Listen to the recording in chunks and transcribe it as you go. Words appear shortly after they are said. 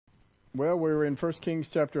Well, we're in 1 Kings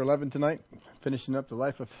chapter 11 tonight, finishing up the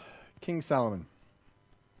life of King Solomon.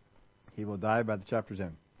 He will die by the chapter's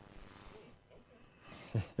end.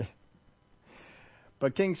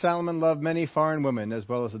 But King Solomon loved many foreign women, as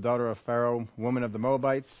well as the daughter of Pharaoh, women of the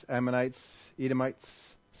Moabites, Ammonites, Edomites,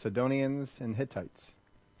 Sidonians, and Hittites.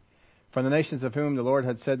 From the nations of whom the Lord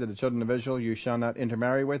had said to the children of Israel, "You shall not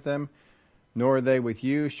intermarry with them, nor they with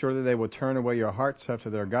you. Surely they will turn away your hearts after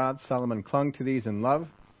their gods." Solomon clung to these in love.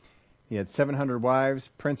 He had 700 wives,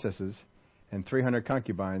 princesses, and 300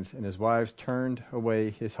 concubines, and his wives turned away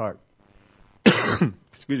his heart.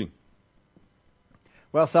 Excuse me.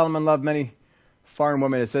 Well, Solomon loved many foreign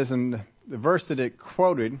women. It says in the verse that it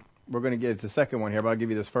quoted, we're going to get the second one here, but I'll give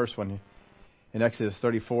you this first one in Exodus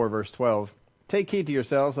 34, verse 12. "Take heed to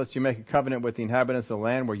yourselves, lest you make a covenant with the inhabitants of the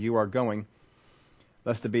land where you are going,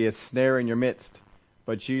 lest there be a snare in your midst.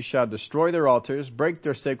 But you shall destroy their altars, break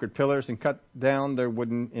their sacred pillars, and cut down their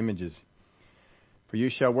wooden images. For you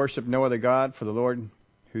shall worship no other God, for the Lord,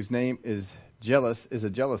 whose name is a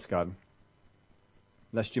jealous God.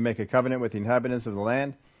 Lest you make a covenant with the inhabitants of the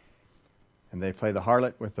land, and they play the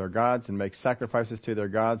harlot with their gods, and make sacrifices to their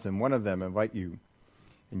gods, and one of them invite you,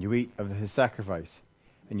 and you eat of his sacrifice.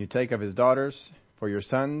 And you take of his daughters for your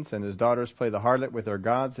sons, and his daughters play the harlot with their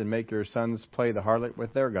gods, and make your sons play the harlot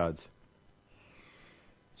with their gods."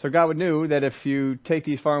 So God knew that if you take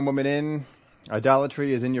these foreign women in,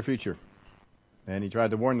 idolatry is in your future. And he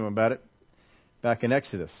tried to warn them about it back in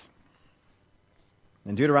Exodus.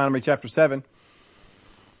 In Deuteronomy chapter 7,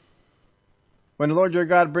 "When the Lord your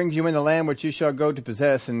God brings you in the land which you shall go to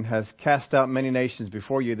possess, and has cast out many nations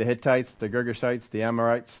before you, the Hittites, the Girgashites, the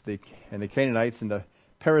Amorites, and the Canaanites, and the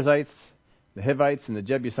Perizzites, the Hivites, and the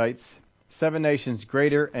Jebusites, 7 nations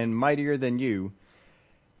greater and mightier than you,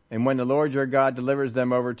 and when the Lord your God delivers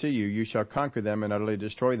them over to you, you shall conquer them and utterly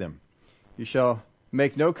destroy them. You shall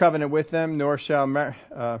make no covenant with them, nor show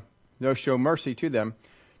mercy to them,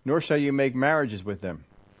 nor shall you make marriages with them.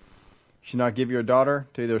 You shall not give your daughter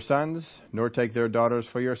to their sons, nor take their daughters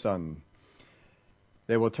for your son.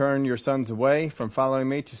 They will turn your sons away from following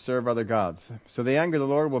me to serve other gods. So the anger of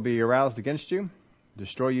the Lord will be aroused against you,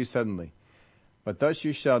 destroy you suddenly. But thus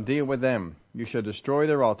you shall deal with them. You shall destroy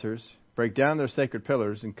their altars, break down their sacred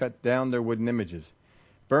pillars, and cut down their wooden images.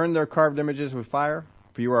 Burn their carved images with fire,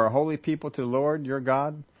 for you are a holy people to the Lord your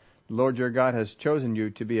God. The Lord your God has chosen you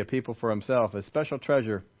to be a people for himself, a special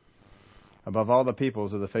treasure above all the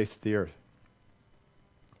peoples of the face of the earth."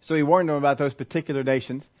 So he warned them about those particular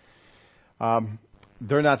nations.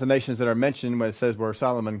 They're not the nations that are mentioned when it says where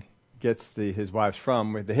Solomon gets his wives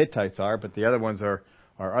from. The Hittites are, but the other ones are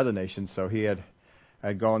other nations. So he had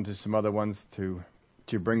gone to some other ones to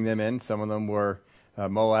bring them in. Some of them were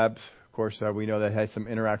Moab. Of course, we know they had some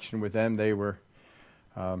interaction with them. They were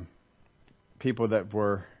people that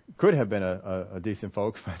could have been a decent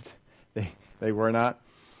folk, but they were not.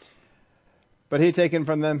 But he had taken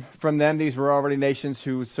from them. These were already nations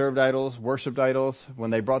who served idols, worshipped idols. When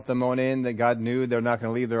they brought them on in, that God knew they're not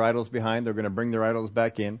going to leave their idols behind. They're going to bring their idols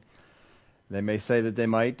back in. They may say that they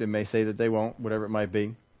might. They may say that they won't, whatever it might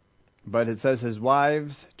be. But it says his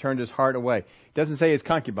wives turned his heart away. It doesn't say his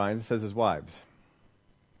concubines. It says his wives.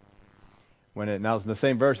 Now in the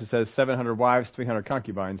same verse, it says 700 wives, 300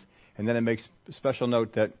 concubines. And then it makes special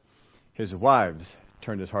note that his wives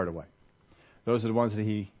turned his heart away. Those are the ones that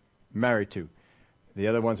he married to. The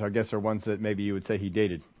other ones, I guess, are ones that maybe you would say he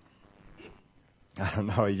dated. I don't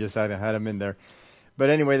know. He just had them in there. But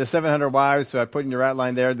anyway, the 700 wives, so I put in your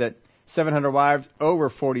outline there that 700 wives over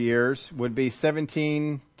 40 years would be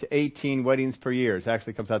 17 to 18 weddings per year. It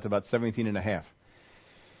actually comes out to about 17 and a half.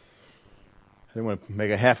 I didn't want to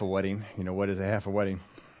make a half a wedding. You know, what is a half a wedding?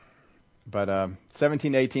 But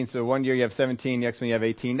 17 to 18, so one year you have 17, next one you have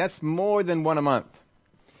 18. That's more than one a month.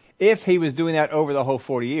 If he was doing that over the whole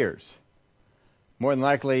 40 years. More than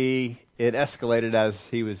likely, it escalated as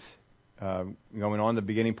he was going on. The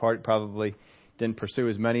beginning part probably didn't pursue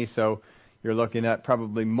as many, so you're looking at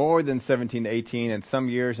probably more than 17 to 18 in some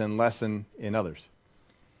years and less in others.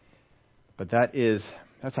 But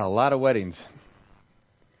that's a lot of weddings.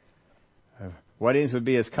 Weddings would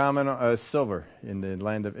be as common as silver in the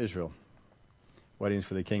land of Israel. Weddings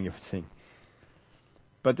for the king, you would think.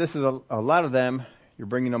 But this is a lot of them. You're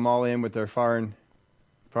bringing them all in with their foreign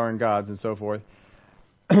gods and so forth.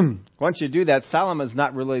 Once you do that, Solomon's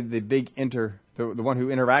not really the one who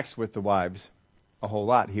interacts with the wives a whole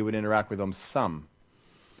lot. He would interact with them some.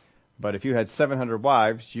 But if you had 700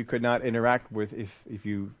 wives, you could not interact with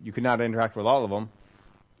you could not interact with all of them.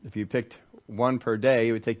 If you picked one per day,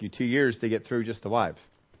 it would take you 2 years to get through just the wives,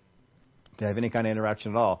 to have any kind of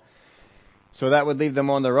interaction at all. So that would leave them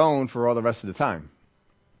on their own for all the rest of the time.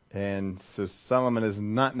 And so Solomon is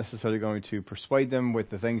not necessarily going to persuade them with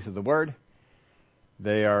the things of the word.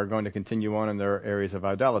 They are going to continue on in their areas of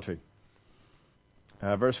idolatry.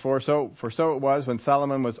 Verse 4, so it was when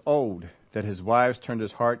Solomon was old that his wives turned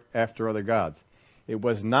his heart after other gods. It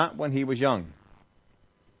was not when he was young.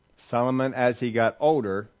 Solomon, as he got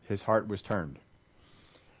older, his heart was turned.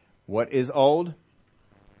 What is old?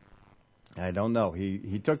 I don't know.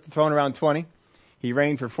 He took the throne around 20. He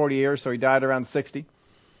reigned for 40 years, so he died around 60.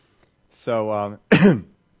 So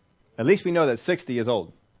at least we know that 60 is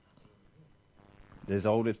old. It is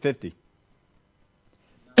old at 50.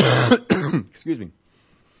 Excuse me.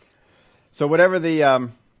 So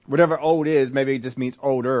whatever old is, maybe it just means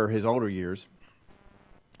older, his older years.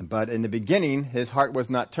 But in the beginning, his heart was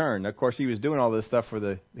not turned. Of course, he was doing all this stuff for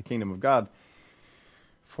the kingdom of God,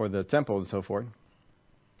 for the temple and so forth.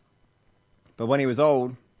 But when he was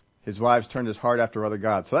old, his wives turned his heart after other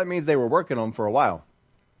gods. So that means they were working on him for a while.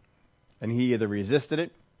 And he either resisted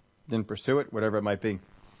it, didn't pursue it, whatever it might be.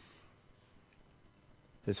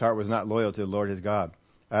 His heart was not loyal to the Lord his God,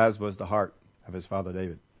 as was the heart of his father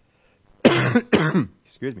David.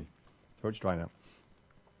 Excuse me. Throat's drying out.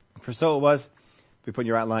 For so it was, if we put in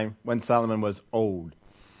your outline, when Solomon was old.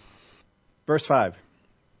 Verse 5.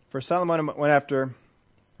 For Solomon went after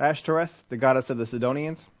Ashtoreth, the goddess of the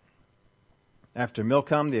Sidonians, after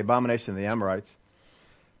Milcom, the abomination of the Amorites.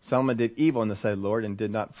 Solomon did evil in the sight of the Lord and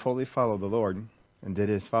did not fully follow the Lord, and did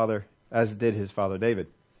his father David.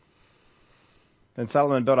 Then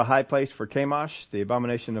Solomon built a high place for Chemosh, the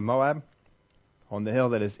abomination of Moab, on the hill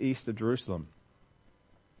that is east of Jerusalem,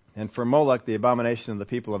 and for Moloch, the abomination of the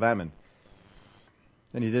people of Ammon.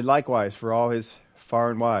 And he did likewise for all his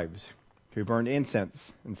foreign wives, who burned incense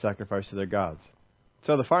and sacrificed to their gods.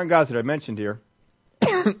 So the foreign gods that I mentioned here,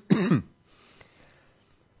 the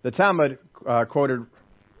Talmud quoted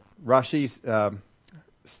Rashi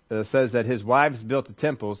says that his wives built the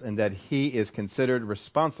temples and that he is considered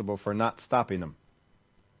responsible for not stopping them.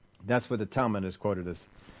 That's what the Talmud is quoted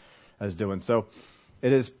as doing. So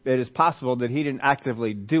it is possible that he didn't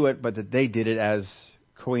actively do it, but that they did it as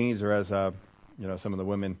queens or as some of the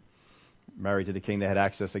women married to the king. They had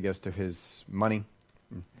access, I guess, to his money.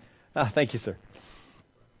 Thank you, sir.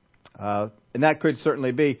 And that could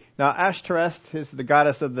certainly be. Now, Ashtoreth is the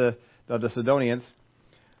goddess of the Sidonians.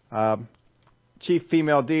 Chief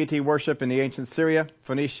female deity worship in the ancient Syria,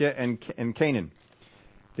 Phoenicia, and Canaan.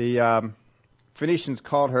 The Phoenicians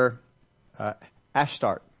called her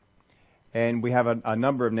Ashtart. And we have a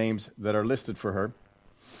number of names that are listed for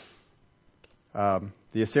her.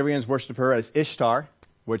 The Assyrians worshipped her as Ishtar,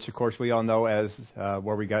 which, of course, we all know as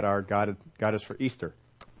where we got our goddess for Easter.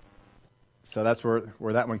 So that's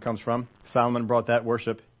where that one comes from. Solomon brought that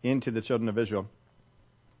worship into the children of Israel.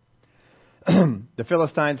 The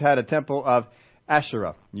Philistines had a temple of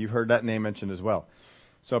Asherah. You've heard that name mentioned as well.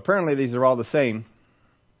 So apparently these are all the same.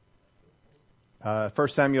 1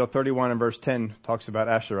 Samuel 31 and verse 10 talks about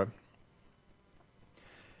Asherah.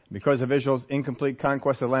 Because of Israel's incomplete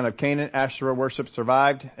conquest of the land of Canaan, Asherah worship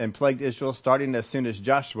survived and plagued Israel starting as soon as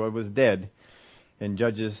Joshua was dead in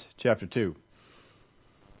Judges chapter 2.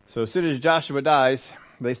 So as soon as Joshua dies,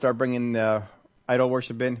 they start bringing idol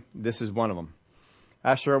worship in. This is one of them.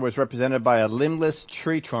 Asherah was represented by a limbless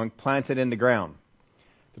tree trunk planted in the ground.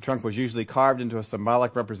 The trunk was usually carved into a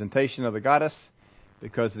symbolic representation of the goddess.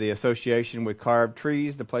 Because of the association with carved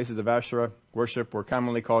trees, the places of Asherah worship were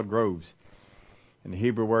commonly called groves. And the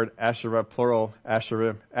Hebrew word Asherah, plural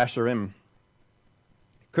Asherim,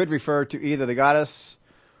 could refer to either the goddess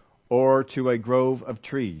or to a grove of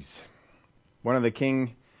trees. One of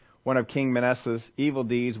King Manasseh's evil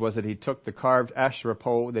deeds was that he took the carved Asherah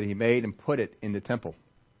pole that he made and put it in the temple.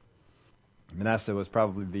 Manasseh was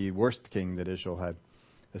probably the worst king that Israel had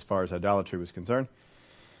as far as idolatry was concerned.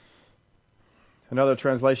 Another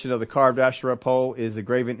translation of the carved Asherah pole is the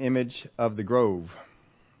graven image of the grove.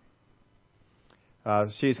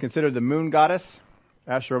 She is considered the moon goddess.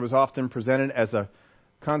 Asherah was often presented as a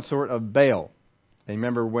consort of Baal. And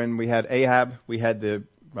remember when we had Ahab, we had the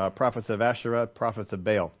prophets of Asherah, prophets of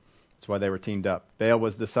Baal. That's why they were teamed up. Baal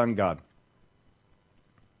was the sun god.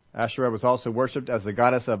 Asherah was also worshipped as the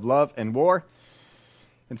goddess of love and war,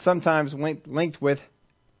 and sometimes linked with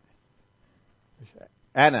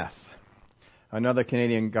Anath, another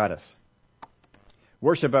Canadian goddess.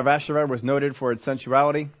 Worship of Asherah was noted for its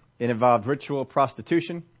sensuality. It involved ritual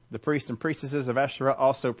prostitution. The priests and priestesses of Asherah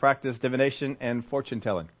also practiced divination and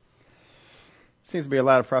fortune-telling. Seems to be a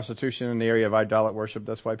lot of prostitution in the area of idol worship.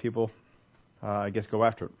 That's why people, go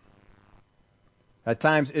after it. At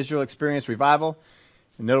times, Israel experienced revival.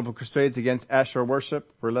 The notable crusades against Asherah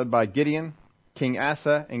worship were led by Gideon, King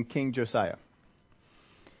Asa, and King Josiah.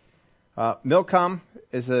 Milcom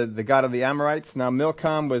is the god of the Amorites. Now,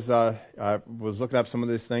 Milcom was looking up some of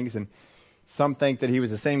these things, and some think that he was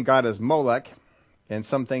the same god as Molech, and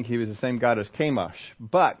some think he was the same god as Chemosh.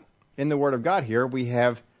 But in the Word of God here, we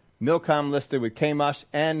have Milcom listed with Chemosh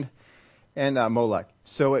and Molech.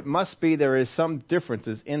 So it must be there is some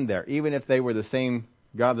differences in there, even if they were the same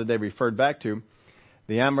God that they referred back to.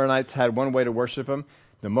 The Amorites had one way to worship him.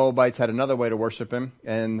 The Moabites had another way to worship him,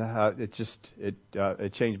 and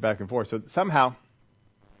it changed back and forth. So somehow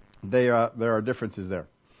there are differences there.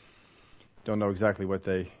 Don't know exactly what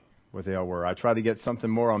they all were. I tried to get something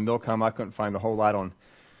more on Milcom. I couldn't find a whole lot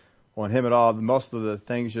on him at all. Most of the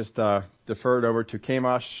things just deferred over to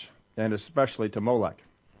Chemosh and especially to Molech.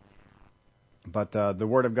 But the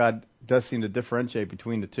Word of God does seem to differentiate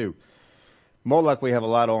between the two. Molech we have a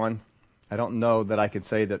lot on. I don't know that I could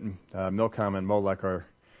say that Milcom and Molech are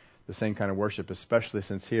the same kind of worship, especially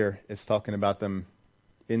since here it's talking about them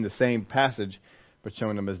in the same passage, but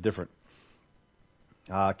showing them as different.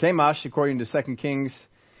 Chemosh, according to 2 Kings,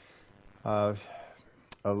 I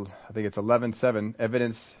think it's 11:7,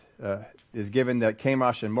 evidence is given that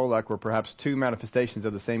Chemosh and Molech were perhaps two manifestations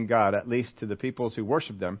of the same God, at least to the peoples who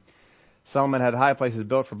worshipped them. Solomon had high places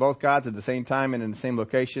built for both gods at the same time and in the same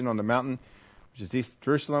location on the mountain, which is east of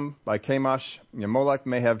Jerusalem. By Chemosh, Molech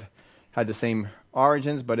may have had the same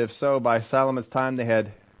origins, but if so, by Solomon's time they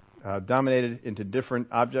had dominated into different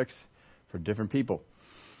objects for different people.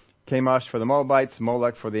 Chemosh for the Moabites,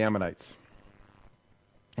 Molech for the Ammonites.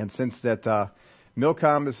 And since that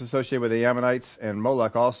Milcom is associated with the Ammonites and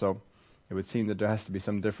Molech also, it would seem that there has to be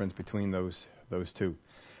some difference between those two.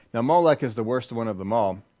 Now, Molech is the worst one of them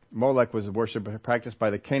all. Molech was a worship practiced by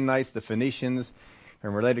the Canaanites, the Phoenicians,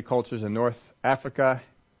 and related cultures in North Africa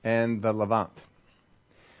and the Levant.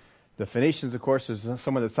 The Phoenicians, of course, is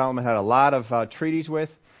someone that Solomon had a lot of treaties with.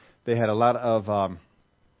 They had a lot of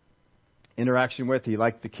interaction with. He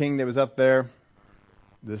liked the king that was up there,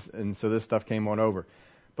 and so this stuff came on over.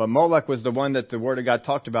 But Molech was the one that the Word of God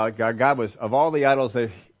talked about. God was, of all the idols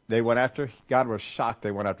they went after, God was shocked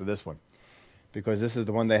they went after this one, because this is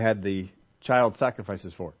the one they had the child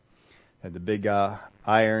sacrifices for. Had the big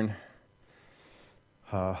iron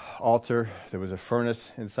altar. There was a furnace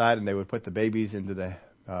inside, and they would put the babies into the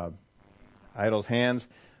idol's hands,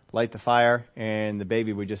 light the fire, and the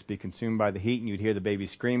baby would just be consumed by the heat, and you'd hear the baby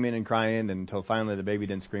screaming and crying until finally the baby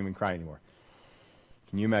didn't scream and cry anymore.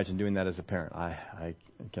 Can you imagine doing that as a parent? I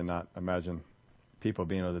cannot imagine people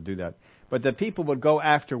being able to do that. But the people would go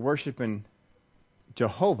after worshiping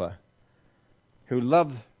Jehovah, who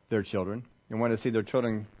loved their children and wanted to see their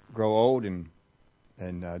children grow old and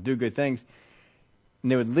do good things.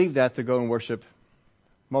 And they would leave that to go and worship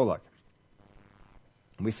Moloch.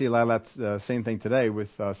 We see a lot of that same thing today with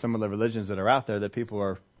some of the religions that are out there that people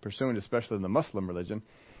are pursuing, especially the Muslim religion.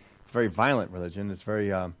 It's a very violent religion. It's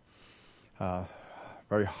very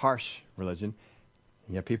harsh religion.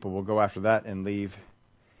 And yet people will go after that and leave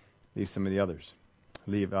some of the others.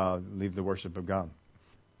 Leave the worship of God.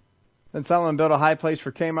 Then Solomon built a high place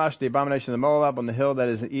for Chemosh, the abomination of the Moab, on the hill that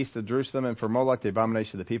is east of Jerusalem, and for Molech, the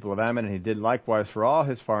abomination of the people of Ammon. And he did likewise for all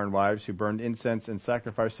his foreign wives who burned incense and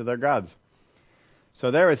sacrificed to their gods.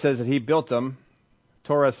 So there it says that he built them.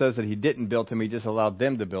 Torah says that he didn't build them, he just allowed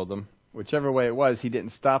them to build them. Whichever way it was, he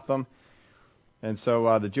didn't stop them. And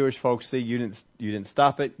so the Jewish folks see you didn't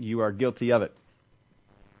stop it, you are guilty of it.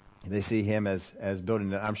 They see him as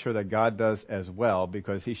building it. I'm sure that God does as well,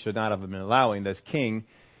 because he should not have been allowing, as king,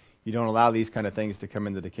 you don't allow these kind of things to come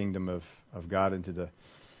into the kingdom of God, into the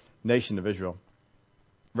nation of Israel.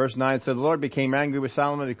 Verse 9, so the Lord became angry with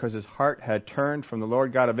Solomon because his heart had turned from the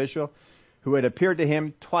Lord God of Israel, who had appeared to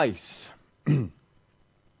him twice, and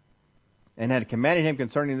had commanded him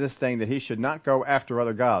concerning this thing, that he should not go after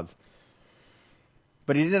other gods.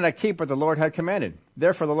 But he did not keep what the Lord had commanded.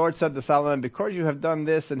 Therefore the Lord said to Solomon, because you have done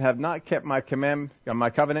this and have not kept my covenant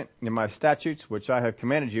and my statutes, which I have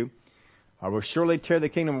commanded you, I will surely tear the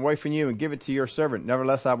kingdom away from you and give it to your servant.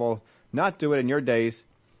 Nevertheless, I will not do it in your days,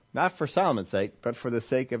 not for Solomon's sake, but for the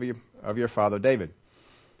sake of your father David.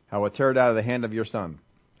 I will tear it out of the hand of your son.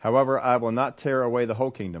 However, I will not tear away the whole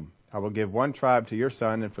kingdom. I will give one tribe to your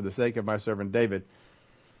son, and for the sake of my servant David,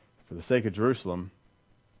 for the sake of Jerusalem,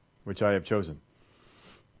 which I have chosen.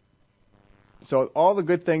 So all the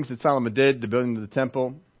good things that Solomon did, the building of the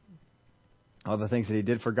temple, all the things that he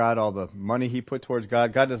did for God, all the money he put towards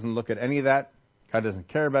God, God doesn't look at any of that. God doesn't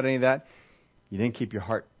care about any of that. You didn't keep your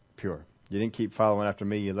heart pure. You didn't keep following after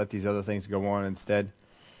me. You let these other things go on instead.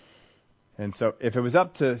 And so if it was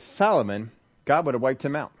up to Solomon, God would have wiped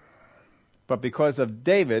him out. But because of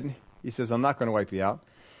David, he says, I'm not going to wipe you out.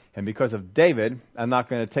 And because of David, I'm not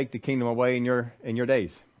going to take the kingdom away in your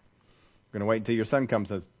days. I'm going to wait until your son comes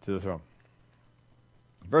to the throne.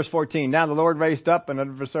 Verse 14, now the Lord raised up an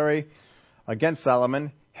adversary against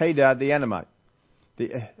Solomon, Hadad the Edomite.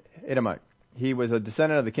 He was a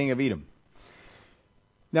descendant of the king of Edom.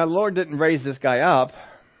 Now the Lord didn't raise this guy up.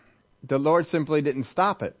 The Lord simply didn't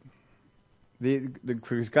stop it.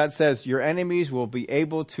 Because God says, your enemies will be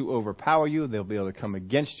able to overpower you. They'll be able to come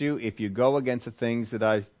against you if you go against the things that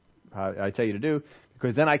I tell you to do,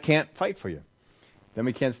 because then I can't fight for you. Then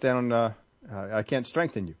we can't stand on, I can't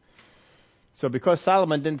strengthen you. So because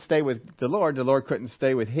Solomon didn't stay with the Lord couldn't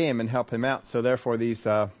stay with him and help him out. So therefore these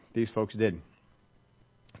folks did.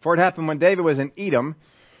 For it happened when David was in Edom,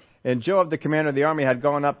 and Joab, the commander of the army, had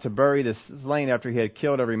gone up to bury the slain after he had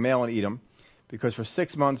killed every male in Edom, because for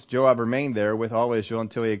 6 months Joab remained there with all Israel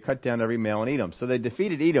until he had cut down every male in Edom. So they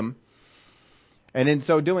defeated Edom, and in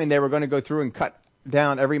so doing they were going to go through and cut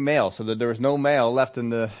down every male so that there was no male left in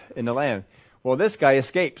the land. Well, this guy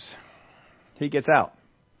escapes. He gets out.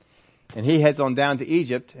 And he heads on down to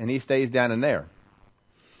Egypt, and he stays down in there.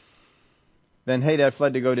 Then Hadad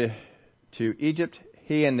fled to go to Egypt,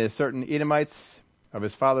 he and the certain Edomites of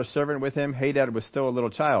his father's servant with him. Hadad was still a little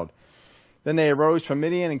child. Then they arose from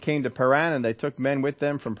Midian and came to Paran, and they took men with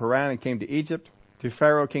them from Paran and came to Egypt, to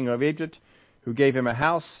Pharaoh, king of Egypt, who gave him a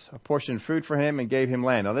house, a portion of food for him, and gave him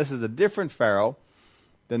land. Now this is a different Pharaoh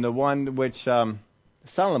than the one which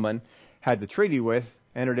Solomon had the treaty with,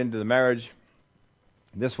 entered into the marriage.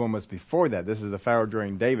 This one was before that. This is the Pharaoh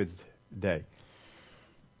during David's day.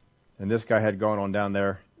 And this guy had gone on down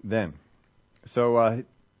there then. So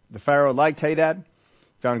the Pharaoh liked Hadad,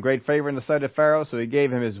 found great favor in the sight of Pharaoh, so he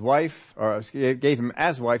gave him his wife, or gave him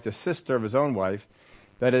as wife the sister of his own wife,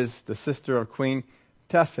 that is, the sister of Queen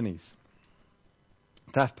Tahpenes.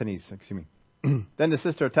 Then the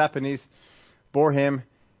sister of Tahpenes bore him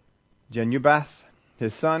Genubath,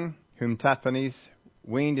 his son, whom Tahpenes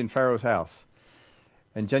weaned in Pharaoh's house.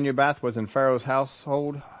 And Genubath was in Pharaoh's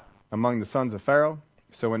household among the sons of Pharaoh.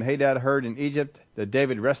 So when Hadad heard in Egypt that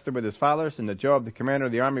David rested with his fathers and that Joab, the commander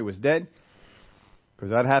of the army, was dead, because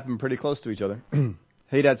that happened pretty close to each other,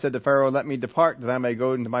 Hadad said to Pharaoh, let me depart, that I may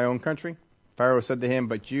go into my own country. Pharaoh said to him,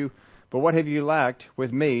 but what have you lacked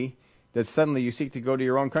with me, that suddenly you seek to go to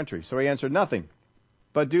your own country? So he answered, nothing,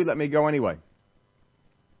 but do let me go anyway.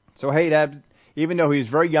 So Hadad, even though he was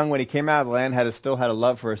very young when he came out of the land, still had a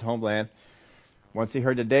love for his homeland. Once he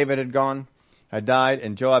heard that David had died,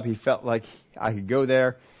 and Joab, he felt like I could go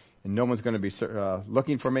there, and no one's going to be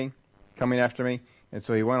looking for me, coming after me. And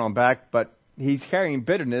so he went on back, but he's carrying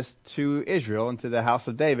bitterness to Israel and to the house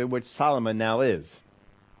of David, which Solomon now is.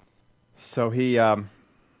 So he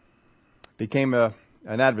became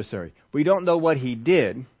an adversary. We don't know what he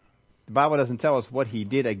did. The Bible doesn't tell us what he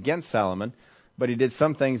did against Solomon, but he did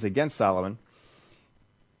some things against Solomon.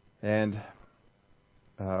 And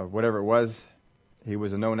whatever it was, he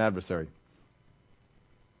was a known adversary.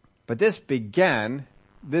 But this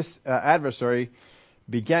adversary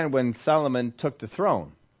began when Solomon took the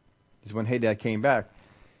throne. Is when Hadad came back.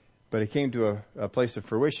 But it came to a place of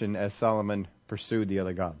fruition as Solomon pursued the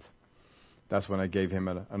other gods. That's when I gave him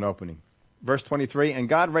an opening. Verse 23, and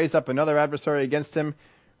God raised up another adversary against him,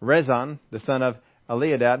 Rezon, the son of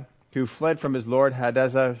Eliadad, who fled from his lord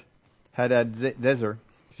Hadadezer,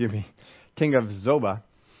 king of Zobah.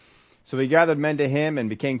 So he gathered men to him and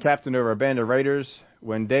became captain over a band of raiders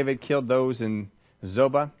when David killed those in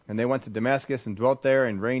Zobah. And they went to Damascus and dwelt there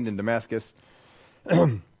and reigned in Damascus.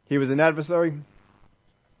 He was an adversary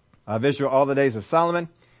of Israel all the days of Solomon,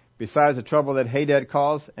 besides the trouble that Hadad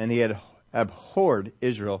caused, and he had abhorred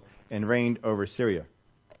Israel and reigned over Syria.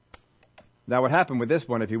 Now what happened with this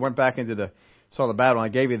one, if you went back into saw the battle, and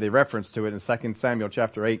I gave you the reference to it in 2 Samuel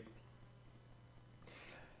chapter 8,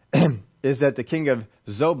 is that the king of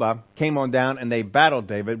Zobah came on down and they battled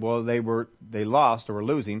David. Well, they lost or were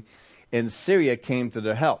losing, and Syria came to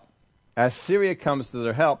their help. As Syria comes to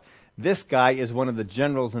their help, this guy is one of the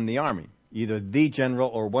generals in the army, either the general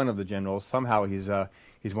or one of the generals. Somehow he's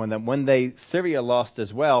one of them. When Syria lost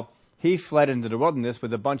as well, he fled into the wilderness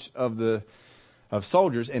with a bunch of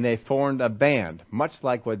soldiers, and they formed a band, much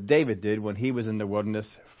like what David did when he was in the wilderness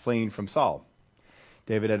fleeing from Saul.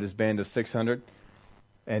 David had his band of 600.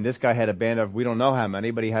 And this guy had a band of, we don't know how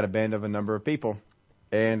many, but he had a band of a number of people.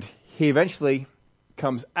 And he eventually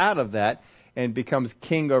comes out of that and becomes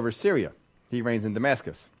king over Syria. He reigns in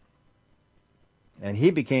Damascus. And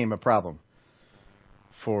he became a problem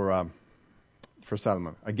for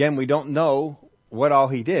Solomon. Again, we don't know what all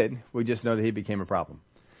he did. We just know that he became a problem,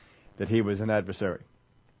 that he was an adversary.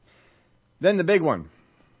 Then the big one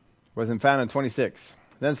was found in 26.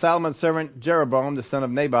 Then Solomon's servant Jeroboam, the son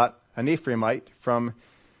of Nebat, an Ephraimite from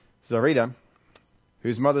Zerida,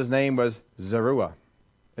 whose mother's name was Zeruiah,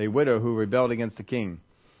 a widow who rebelled against the king.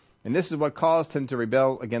 And this is what caused him to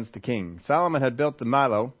rebel against the king. Solomon had built the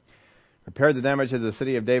Milo, repaired the damage of the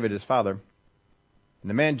city of David his father. And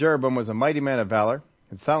the man Jeroboam was a mighty man of valor.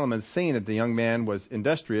 And Solomon, seeing that the young man was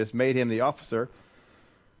industrious, made him the officer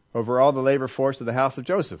over all the labor force of the house of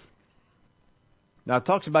Joseph. Now it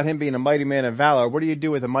talks about him being a mighty man of valor. What do you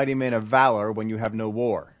do with a mighty man of valor when you have no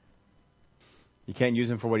war? You can't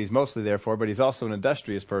use him for what he's mostly there for, but he's also an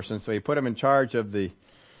industrious person. So he put him in charge of the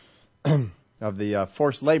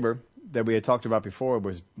forced labor that we had talked about before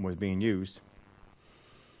was being used.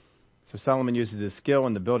 So Solomon uses his skill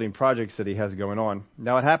in the building projects that he has going on.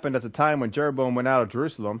 Now it happened at the time when Jeroboam went out of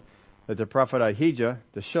Jerusalem that the prophet Ahijah,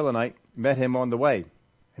 the Shilonite, met him on the way.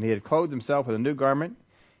 And he had clothed himself with a new garment,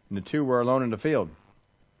 and the two were alone in the field.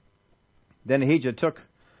 Then Ahijah took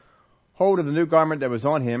hold of the new garment that was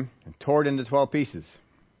on him and tore it into 12 pieces.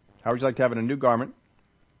 How would you like to have a new garment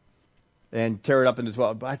and tear it up into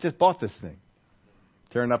 12? But I just bought this thing.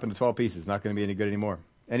 Tearing it up into 12 pieces. Not going to be any good anymore.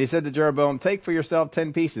 And he said to Jeroboam, take for yourself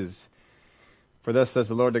 10 pieces. For thus says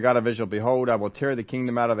the Lord, the God of Israel, behold, I will tear the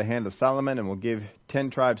kingdom out of the hand of Solomon and will give 10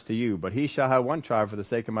 tribes to you. But he shall have one tribe for the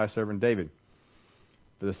sake of my servant David,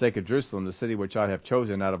 for the sake of Jerusalem, the city which I have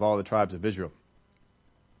chosen out of all the tribes of Israel.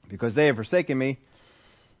 Because they have forsaken me,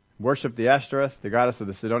 worshipped the Ashtoreth, the goddess of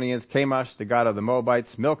the Sidonians, Chemosh, the god of the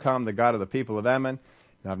Moabites, Milcom, the god of the people of Ammon,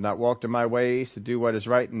 and have not walked in my ways to do what is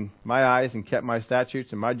right in my eyes, and kept my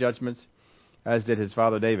statutes and my judgments, as did his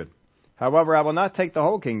father David. However, I will not take the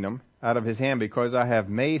whole kingdom out of his hand, because I have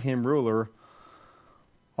made him ruler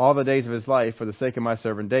all the days of his life for the sake of my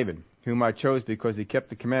servant David, whom I chose because he kept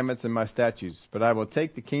the commandments and my statutes. But I will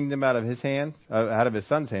take the kingdom out of his hand, out of his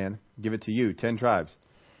son's hand, give it to you, 10 tribes.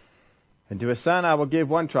 And to his son I will give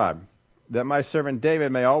 1 tribe, that my servant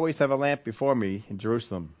David may always have a lamp before me in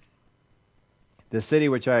Jerusalem, the city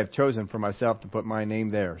which I have chosen for myself to put my name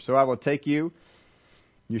there. So I will take you,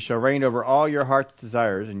 you shall reign over all your heart's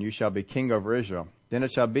desires, and you shall be king over Israel. Then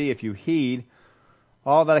it shall be, if you heed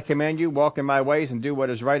all that I command you, walk in my ways, and do what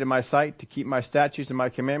is right in my sight, to keep my statutes and my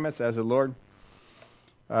commandments, as the Lord,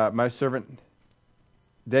 my servant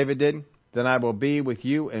David did, then I will be with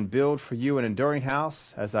you and build for you an enduring house,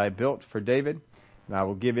 as I built for David. And I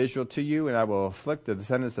will give Israel to you, and I will afflict the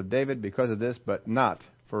descendants of David because of this, but not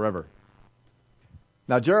forever.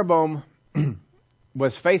 Now Jeroboam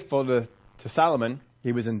was faithful to Solomon.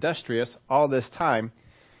 He was industrious all this time.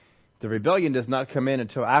 The rebellion does not come in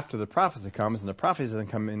until after the prophecy comes, and the prophecy doesn't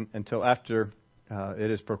come in until after it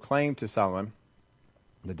is proclaimed to Solomon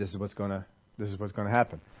that this is what's going to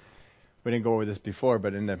happen. We didn't go over this before,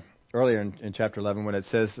 but earlier in chapter 11, when it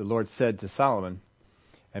says the Lord said to Solomon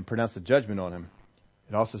and pronounced a judgment on him,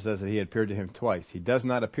 it also says that he had appeared to him twice. He does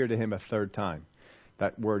not appear to him a third time.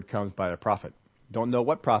 That word comes by a prophet. Don't know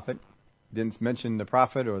what prophet. Didn't mention the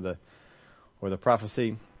prophet or the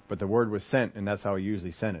prophecy. But the word was sent, and that's how he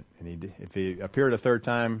usually sent it. And if he appeared a third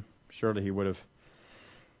time, surely he would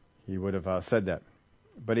have said that.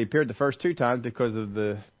 But he appeared the first 2 times because of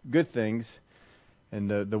the good things and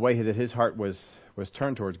the way that his heart was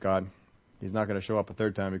turned towards God. He's not going to show up a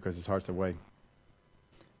third time because his heart's away.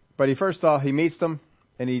 But he meets them,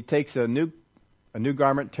 and he takes a new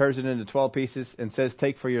garment, tears it into 12 pieces, and says,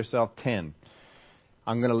 "Take for yourself 10.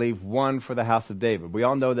 I'm going to leave 1 for the house of David." We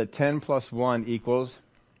all know that 10 plus 1 equals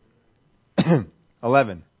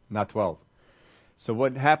 11, not 12. So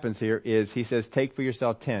what happens here is he says, take for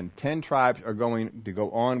yourself 10. 10 tribes are going to go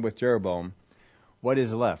on with Jeroboam. What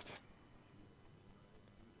is left?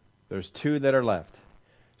 There's 2 that are left.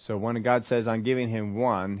 So when God says, I'm giving him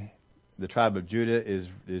 1, the tribe of Judah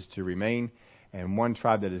is to remain, and 1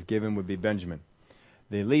 tribe that is given would be Benjamin.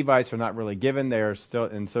 The Levites are not really given. They are still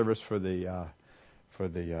in service for the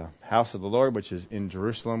house of the Lord, which is in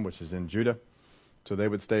Jerusalem, which is in Judah. So they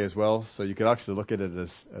would stay as well. So you could actually look at it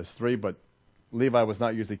as 3, but Levi was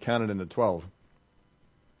not usually counted in the 12.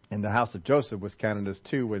 And the house of Joseph was counted as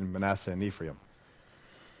 2 in Manasseh and Ephraim,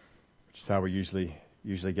 which is how we usually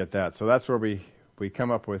get that. So that's where we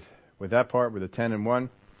come up with that part, with the 10 and 1.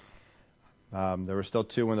 There were still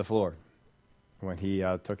 2 on the floor when he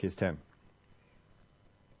took his 10.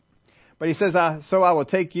 But he says, so I will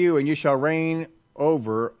take you, and you shall reign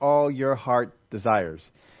over all your heart desires.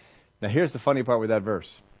 Now here's the funny part with that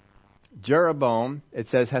verse. Jeroboam, it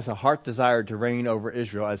says, has a heart desire to reign over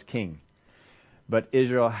Israel as king. But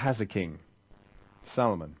Israel has a king,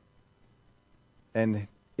 Solomon. And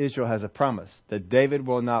Israel has a promise that David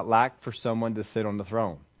will not lack for someone to sit on the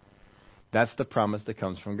throne. That's the promise that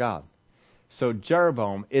comes from God. So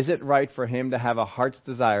Jeroboam, is it right for him to have a heart's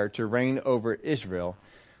desire to reign over Israel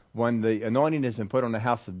when the anointing has been put on the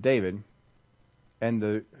house of David, and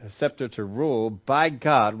the scepter to rule by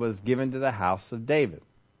God was given to the house of David.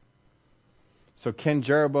 So can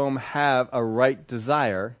Jeroboam have a right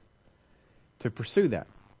desire to pursue that?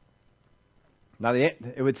 Now,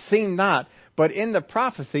 it would seem not, but in the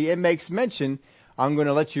prophecy, it makes mention, I'm going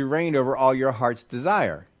to let you reign over all your heart's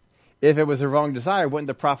desire. If it was a wrong desire, wouldn't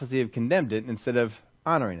the prophecy have condemned it instead of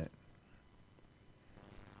honoring it?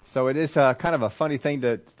 So it is kind of a funny thing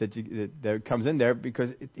that comes in there, because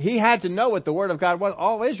he had to know what the Word of God was.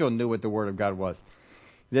 All Israel knew what the Word of God was.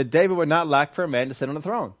 That David would not lack for a man to sit on the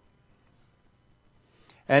throne.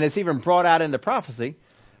 And it's even brought out in the prophecy.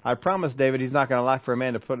 I promised David he's not going to lack for a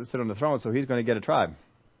man to sit on the throne, so he's going to get a tribe.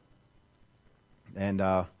 And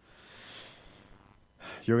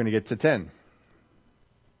you're going to get to 10.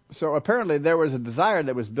 So apparently there was a desire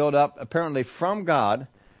that was built up, apparently from God.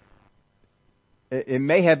 It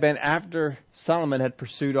may have been after Solomon had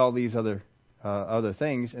pursued all these other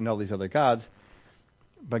things and all these other gods,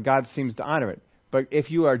 but God seems to honor it. But if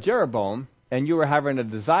you are Jeroboam and you are having a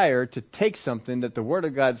desire to take something that the Word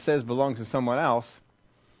of God says belongs to someone else,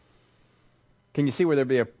 can you see where there'd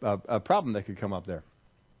be a problem that could come up there?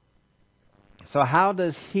 So how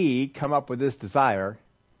does he come up with this desire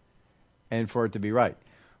and for it to be right?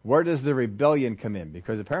 Where does the rebellion come in?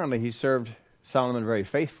 Because apparently he served Solomon very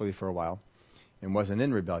faithfully for a while and wasn't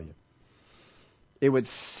in rebellion. It would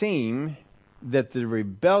seem that the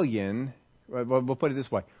rebellion, we'll put it this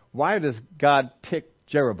way, why does God pick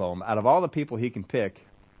Jeroboam? Out of all the people he can pick,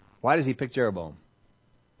 why does he pick Jeroboam?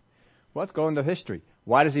 Well, let's go into history.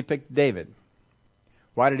 Why does he pick David?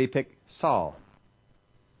 Why did he pick Saul?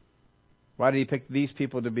 Why did he pick these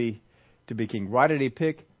people to be king? Why did he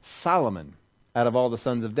pick Solomon out of all the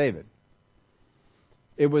sons of David?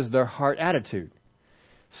 It was their heart attitude.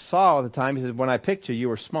 Saul at the time, he says, when I picked you, you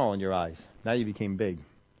were small in your eyes. Now you became big.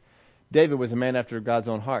 David was a man after God's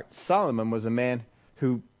own heart. Solomon was a man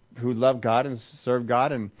who loved God and served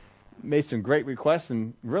God and made some great requests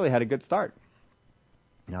and really had a good start.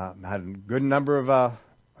 Had a good number of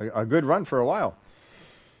a good run for a while.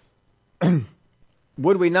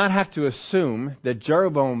 Would we not have to assume that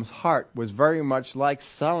Jeroboam's heart was very much like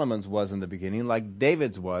Solomon's was in the beginning, like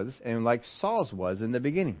David's was, and like Saul's was in the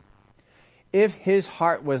beginning? If his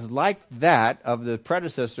heart was like that of the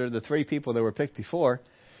predecessor, the three people that were picked before,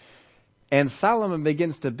 and Solomon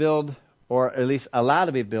begins to build, or at least allow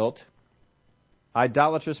to be built,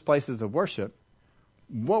 idolatrous places of worship,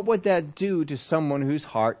 what would that do to someone whose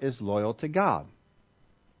heart is loyal to God?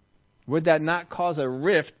 Would that not cause a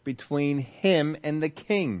rift between him and the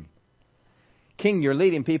king? King, you're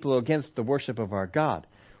leading people against the worship of our God.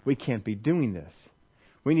 We can't be doing this.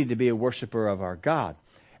 We need to be a worshiper of our God.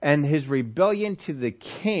 And his rebellion to the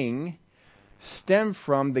king stemmed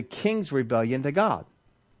from the king's rebellion to God.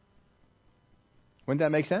 Wouldn't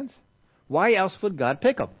that make sense? Why else would God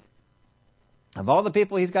pick him? Of all the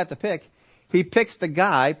people he's got to pick, he picks the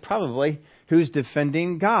guy probably who's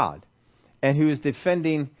defending God and who is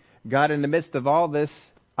defending God in the midst of all this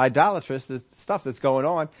idolatrous stuff that's going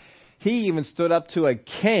on. He even stood up to a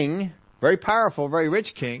king, very powerful, very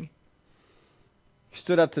rich king. He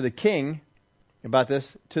stood up to the king about this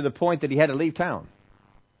to the point that he had to leave town.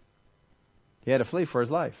 He had to flee for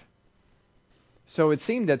his life. So it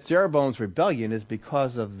seemed that Jeroboam's rebellion is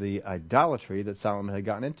because of the idolatry that Solomon had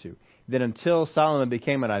gotten into. That until Solomon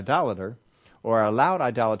became an idolater or allowed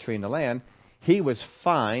idolatry in the land, he was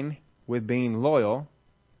fine with being loyal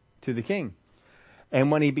to the king.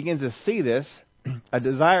 And when he begins to see this, a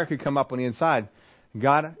desire could come up on the inside.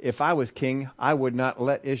 God, if I was king, I would not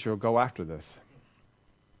let Israel go after this.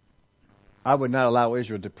 I would not allow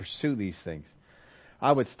Israel to pursue these things.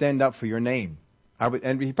 I would stand up for your name.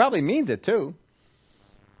 And he probably means it too.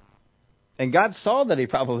 And God saw that he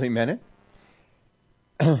probably meant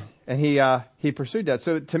it. And he pursued that.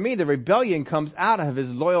 So to me, the rebellion comes out of his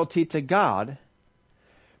loyalty to God.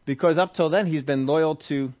 Because up till then, he's been loyal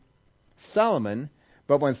to Solomon.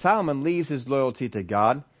 But when Solomon leaves his loyalty to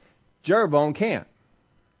God, Jeroboam can't.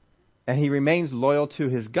 And he remains loyal to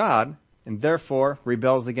his God and therefore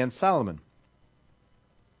rebels against Solomon.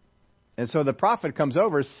 And so the prophet comes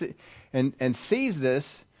over and sees this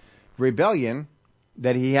rebellion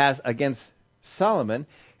that he has against Solomon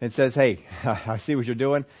and says, hey, I see what you're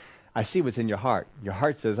doing. I see what's in your heart. Your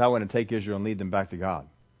heart says, I want to take Israel and lead them back to God.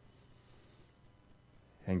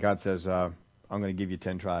 And God says, I'm going to give you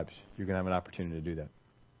 10 tribes. You're going to have an opportunity to do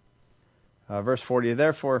that. Verse 40,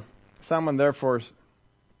 Solomon therefore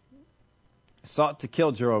sought to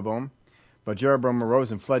kill Jeroboam, but Jeroboam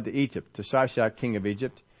arose and fled to Egypt, to Shishak, king of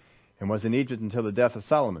Egypt, and was in Egypt until the death of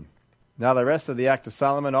Solomon. Now the rest of the act of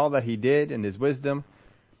Solomon, all that he did and his wisdom,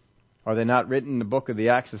 are they not written in the book of the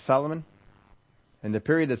acts of Solomon? And the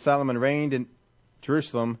period that Solomon reigned in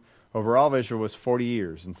Jerusalem over all of Israel was 40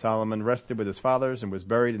 years. And Solomon rested with his fathers and was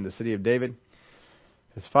buried in the city of David,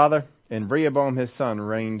 his father, and Rehoboam his son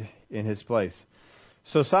reigned in his place.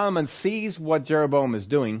 So Solomon sees what Jeroboam is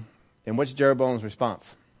doing, and what's Jeroboam's response?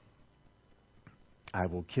 I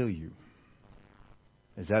will kill you.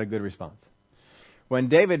 Is that a good response? When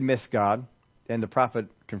David missed God and the prophet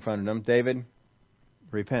confronted him, David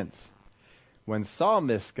repents. When Saul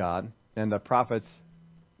missed God and the prophets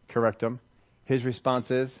correct him, his response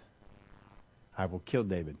is, I will kill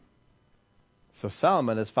David. So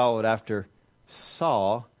Solomon has followed after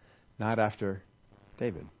Saul, not after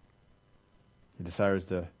David. He desires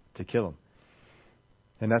to kill him.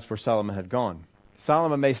 And that's where Solomon had gone.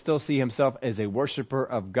 Solomon may still see himself as a worshiper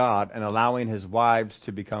of God and allowing his wives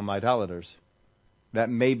to become idolaters. That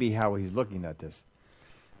may be how he's looking at this.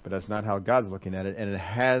 But that's not how God's looking at it, and it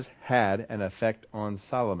has had an effect on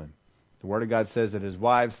Solomon. The Word of God says that his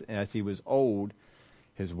wives, as he was old,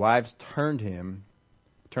 his wives turned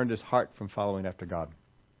his heart from following after God.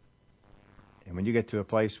 And when you get to a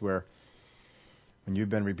place where, when you've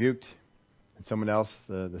been rebuked, and someone else,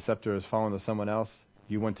 the scepter has fallen to someone else,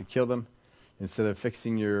 you want to kill them instead of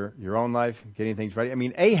fixing your own life, getting things ready. I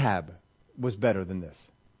mean, Ahab was better than this.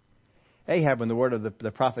 Ahab, when the word of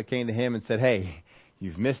the prophet came to him and said, hey,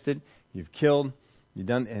 you've missed it, you've killed, you've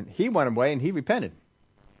done, and he went away and he repented.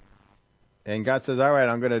 And God says, all right,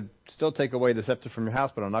 I'm going to still take away the scepter from your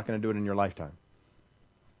house, but I'm not going to do it in your lifetime.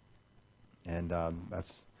 And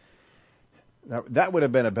that would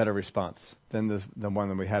have been a better response than the one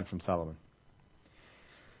that we had from Solomon.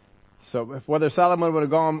 So whether Solomon would have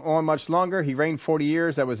gone on much longer, he reigned 40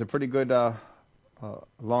 years. That was a pretty good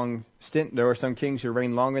long stint. There were some kings who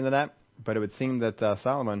reigned longer than that, but it would seem that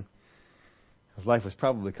Solomon, his life was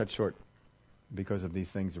probably cut short because of these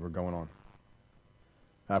things that were going on.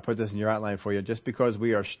 I put this in your outline for you. Just because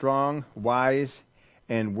we are strong, wise,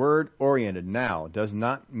 and word-oriented now does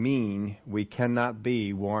not mean we cannot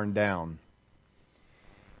be worn down.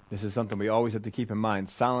 This is something we always have to keep in mind.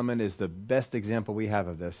 Solomon is the best example we have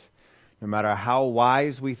of this. No matter how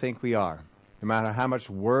wise we think we are, no matter how much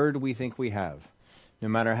word we think we have, no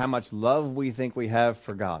matter how much love we think we have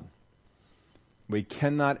for God, we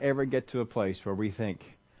cannot ever get to a place where we think,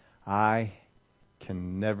 I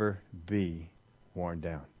can never be worn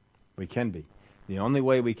down. We can be. The only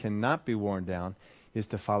way we cannot be worn down is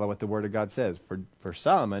to follow what the Word of God says. For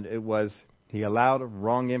Solomon, it was he allowed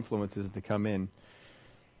wrong influences to come in,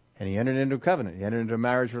 and he entered into a covenant. He entered into a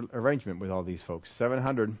marriage arrangement with all these folks.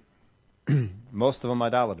 700, most of them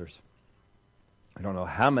idolaters. I don't know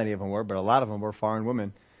how many of them were, but a lot of them were foreign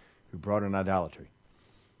women who brought in idolatry.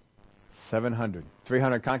 700.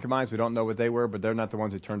 300 concubines, we don't know what they were, but they're not the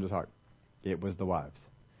ones who turned his heart. It was the wives.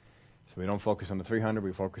 So we don't focus on the 300,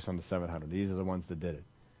 we focus on the 700. These are the ones that did it.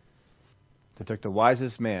 They took the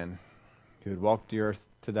wisest man who had walked the earth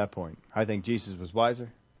to that point. I think Jesus was wiser,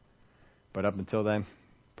 but up until then,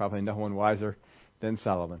 probably no one wiser than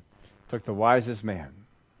Solomon. Took the wisest man,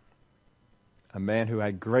 a man who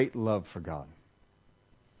had great love for God,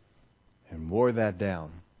 and wore that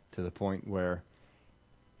down to the point where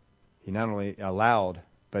he not only allowed,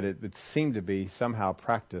 but it seemed to be somehow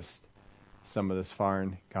practiced some of this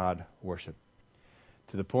foreign God worship.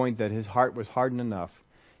 To the point that his heart was hardened enough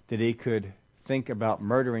that he could think about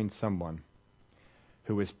murdering someone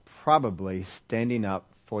who was probably standing up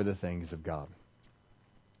for the things of God.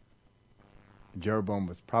 Jeroboam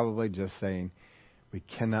was probably just saying, we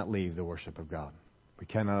cannot leave the worship of God. We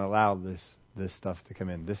cannot allow this stuff to come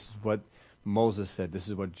in. This is what Moses said. This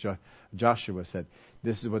is what Joshua said.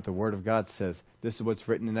 This is what the Word of God says. This is what's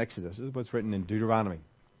written in Exodus. This is what's written in Deuteronomy.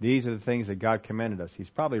 These are the things that God commanded us. He's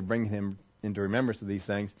probably bringing him into remembrance of these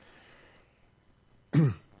things.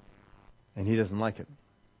 And he doesn't like it.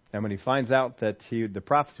 And when he finds out that the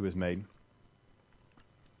prophecy was made,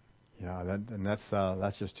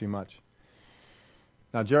 that's just too much.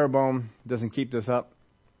 Now, Jeroboam doesn't keep this up.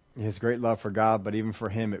 He has great love for God, but even for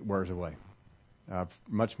him it wears away.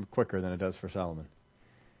 Much quicker than it does for Solomon.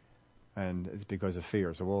 And it's because of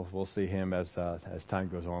fear. So we'll see him as time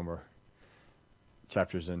goes on. We're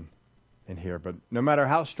chapters in here. But no matter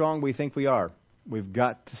how strong we think we are, we've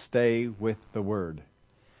got to stay with the Word.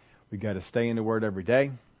 We've got to stay in the Word every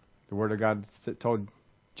day. The Word of God told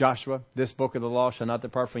Joshua, this book of the law shall not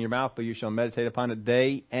depart from your mouth, but you shall meditate upon it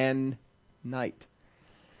day and night.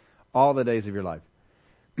 All the days of your life.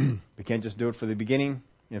 We can't just do it for the beginning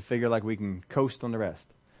and figure like we can coast on the rest.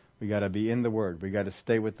 We got to be in the Word. We got to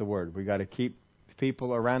stay with the Word. We got to keep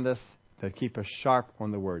people around us that keep us sharp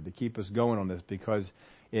on the Word, to keep us going on this, because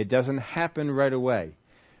it doesn't happen right away.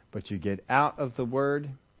 But you get out of the Word,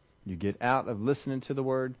 You get out of listening to the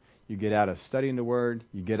Word. You get out of studying the Word.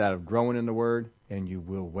 You get out of growing in the Word. And you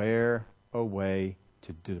will wear away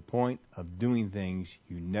to the point of doing things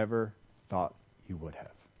you never thought you would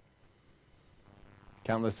have.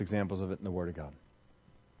 Countless examples of it in the Word of God.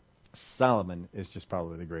 Solomon is just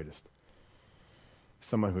probably the greatest.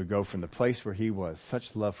 Someone who would go from the place where he was, such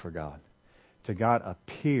love for God, to God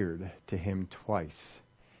appeared to him twice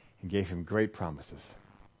and gave him great promises.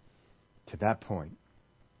 To that point,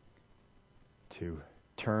 to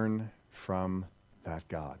turn from that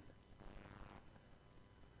God.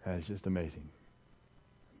 That is just amazing.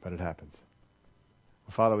 But it happens.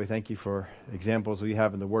 Well, Father, we thank you for examples we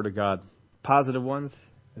have in the Word of God, positive ones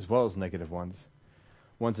as well as negative ones.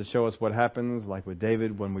 Ones that show us what happens, like with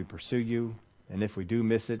David, when we pursue you, and if we do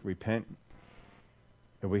miss it, repent,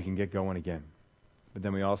 that we can get going again. But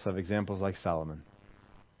then we also have examples like Solomon.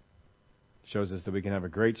 Shows us that we can have a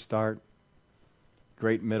great start,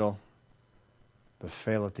 great middle, but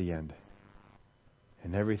fail at the end.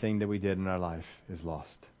 And everything that we did in our life is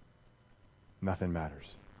lost. Nothing matters.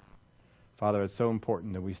 Father, it's so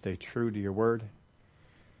important that we stay true to your word,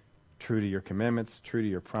 true to your commandments, true to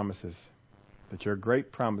your promises. That your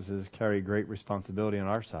great promises carry great responsibility on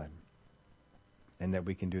our side. And that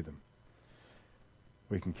we can do them.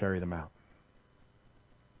 We can carry them out.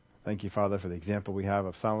 Thank you, Father, for the example we have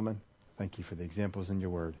of Solomon. Thank you for the examples in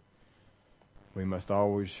your word. We must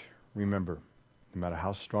always remember, no matter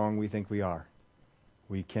how strong we think we are,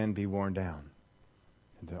 we can be worn down.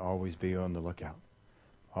 And to always be on the lookout.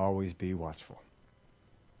 Always be watchful.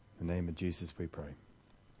 In the name of Jesus we pray.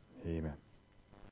 Amen.